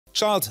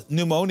Child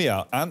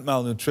pneumonia and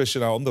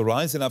malnutrition are on the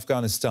rise in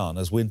Afghanistan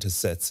as winter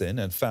sets in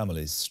and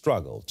families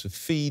struggle to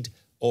feed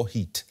or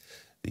heat.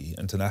 The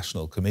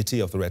International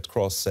Committee of the Red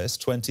Cross says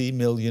 20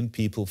 million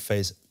people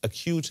face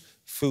acute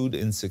food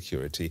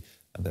insecurity,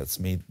 and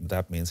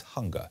that means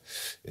hunger.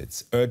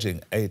 It's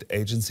urging aid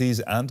agencies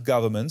and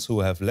governments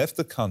who have left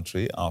the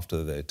country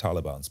after the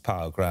Taliban's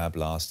power grab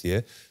last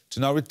year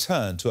to now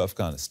return to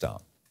Afghanistan.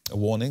 A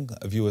warning,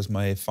 viewers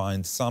may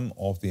find some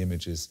of the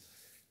images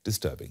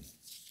disturbing.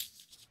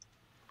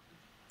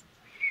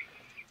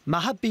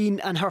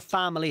 Mahabeen and her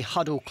family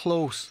huddle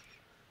close.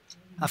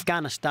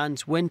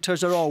 Afghanistan's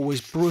winters are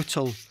always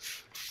brutal,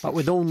 but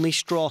with only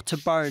straw to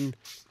burn,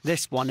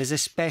 this one is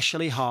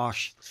especially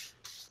harsh.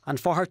 And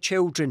for her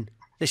children,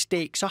 the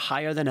stakes are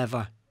higher than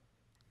ever.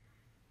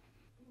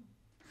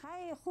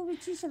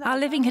 Our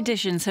living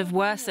conditions have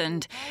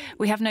worsened.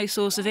 We have no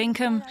source of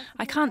income.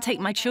 I can't take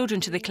my children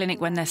to the clinic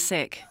when they're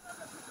sick.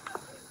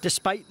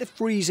 Despite the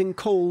freezing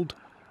cold,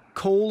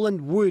 coal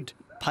and wood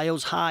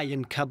piles high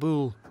in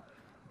Kabul.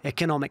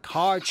 Economic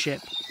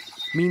hardship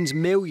means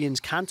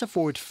millions can't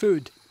afford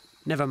food,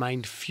 never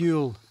mind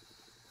fuel.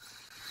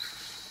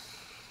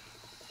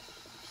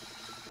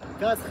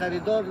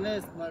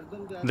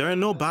 There are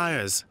no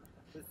buyers.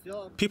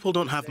 People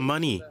don't have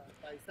money.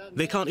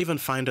 They can't even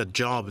find a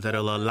job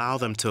that'll allow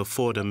them to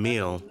afford a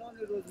meal.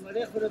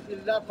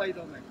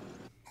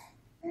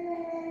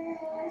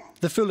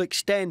 The full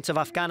extent of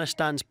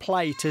Afghanistan's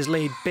plight is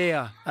laid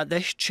bare at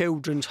this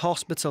children's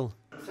hospital.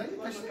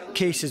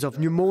 Cases of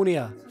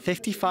pneumonia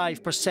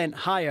 55%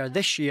 higher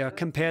this year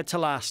compared to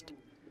last.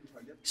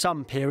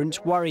 Some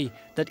parents worry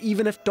that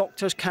even if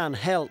doctors can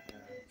help,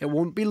 it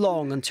won't be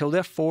long until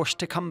they're forced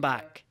to come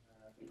back.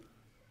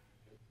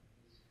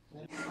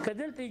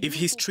 If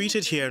he's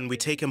treated here and we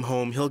take him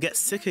home, he'll get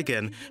sick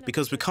again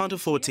because we can't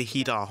afford to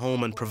heat our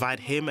home and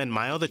provide him and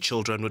my other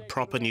children with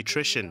proper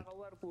nutrition.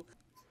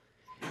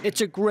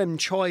 It's a grim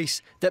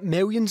choice that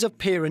millions of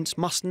parents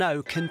must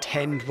now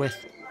contend with.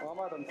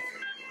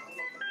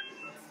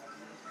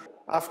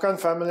 Afghan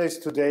families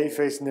today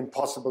face an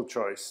impossible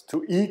choice,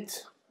 to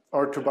eat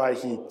or to buy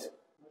heat.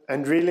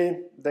 And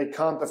really, they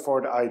can't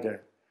afford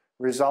either,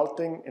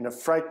 resulting in a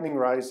frightening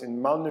rise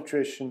in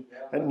malnutrition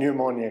and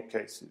pneumonia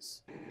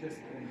cases.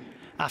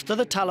 After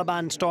the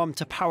Taliban stormed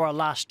to power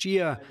last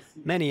year,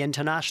 many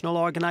international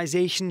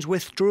organisations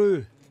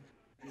withdrew.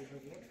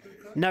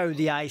 Now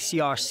the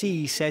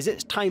ICRC says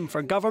it's time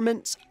for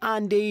governments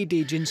and aid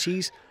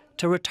agencies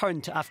to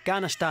return to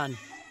Afghanistan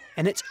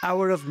in its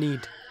hour of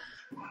need.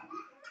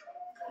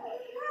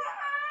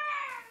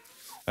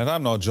 And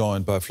I'm now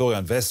joined by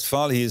Florian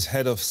Westphal. He is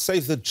head of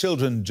Save the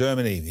Children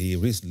Germany. He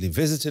recently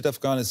visited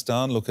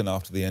Afghanistan, looking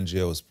after the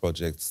NGO's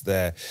projects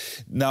there.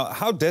 Now,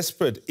 how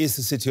desperate is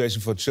the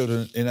situation for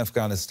children in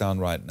Afghanistan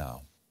right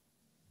now?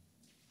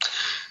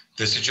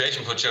 The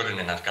situation for children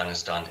in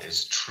Afghanistan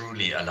is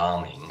truly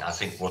alarming. I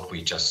think what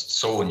we just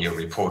saw in your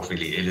report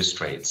really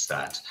illustrates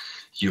that.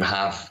 You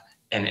have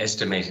an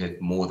estimated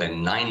more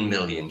than 9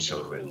 million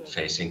children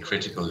facing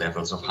critical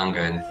levels of hunger.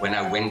 And when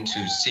I went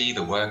to see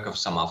the work of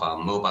some of our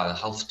mobile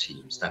health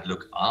teams that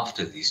look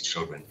after these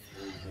children,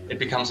 it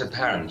becomes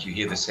apparent. You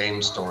hear the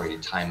same story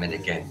time and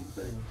again.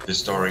 The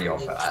story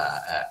of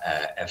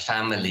a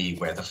family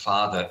where the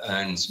father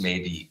earns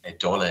maybe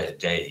 $1 a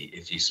day,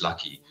 if he's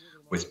lucky,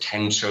 with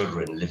 10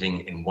 children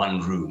living in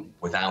one room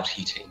without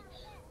heating.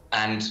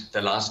 And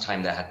the last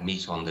time they had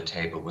meat on the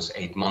table was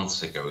 8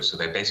 months ago. So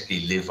they basically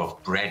live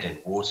off bread and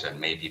water and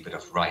maybe a bit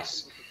of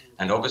rice.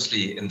 And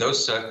obviously, in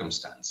those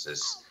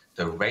circumstances,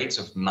 the rates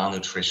of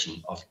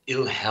malnutrition, of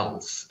ill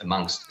health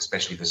amongst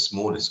especially the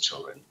smallest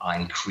children are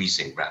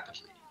increasing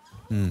rapidly.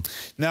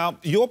 Now,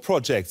 your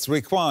projects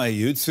require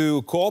you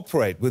to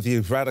cooperate with the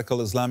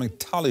radical Islamic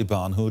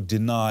Taliban who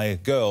deny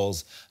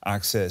girls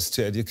access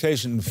to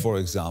education, for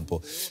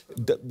example.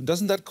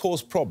 Doesn't that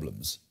cause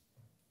problems?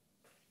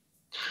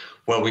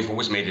 Well, we've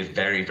always made it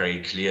very,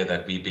 very clear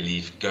that we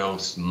believe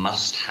girls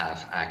must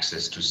have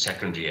access to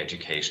secondary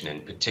education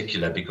in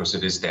particular because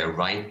it is their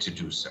right to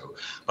do so,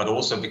 but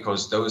also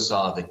because those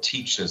are the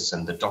teachers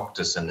and the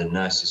doctors and the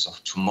nurses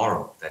of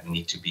tomorrow that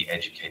need to be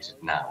educated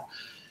now.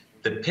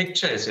 The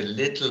picture is a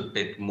little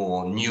bit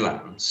more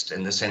nuanced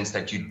in the sense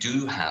that you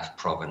do have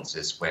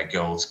provinces where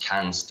girls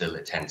can still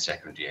attend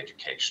secondary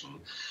education.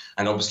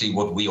 And obviously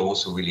what we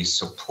also really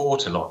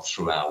support a lot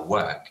through our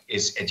work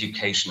is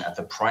education at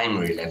the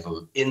primary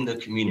level in the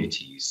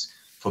communities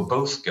for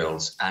both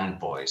girls and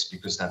boys,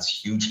 because that's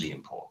hugely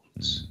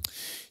important.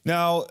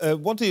 Now,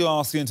 what do you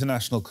ask the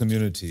international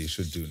community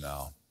should do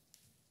now?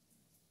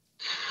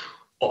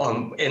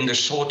 In the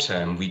short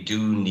term, we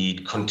do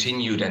need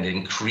continued and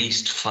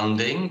increased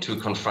funding to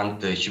confront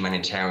the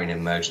humanitarian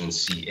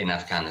emergency in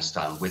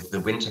Afghanistan. With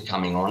the winter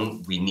coming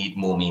on, we need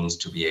more means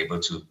to be able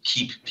to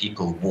keep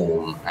people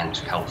warm and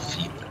to help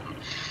feed them.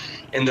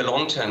 In the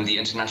long term, the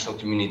international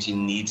community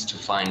needs to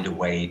find a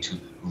way to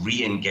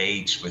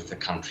re-engage with the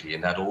country,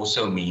 and that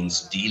also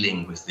means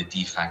dealing with the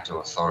de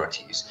facto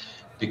authorities,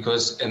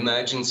 because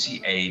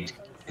emergency aid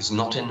is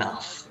not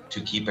enough to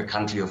keep a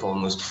country of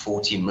almost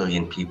 40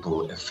 million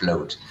people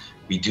afloat.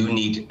 We do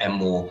need a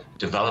more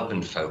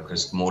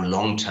development-focused, more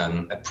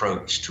long-term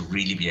approach to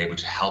really be able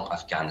to help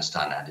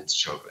Afghanistan and its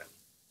children.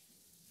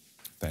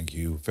 Thank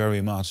you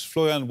very much.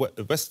 Florian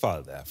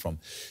Westphal there from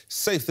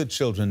Save the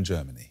Children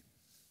Germany.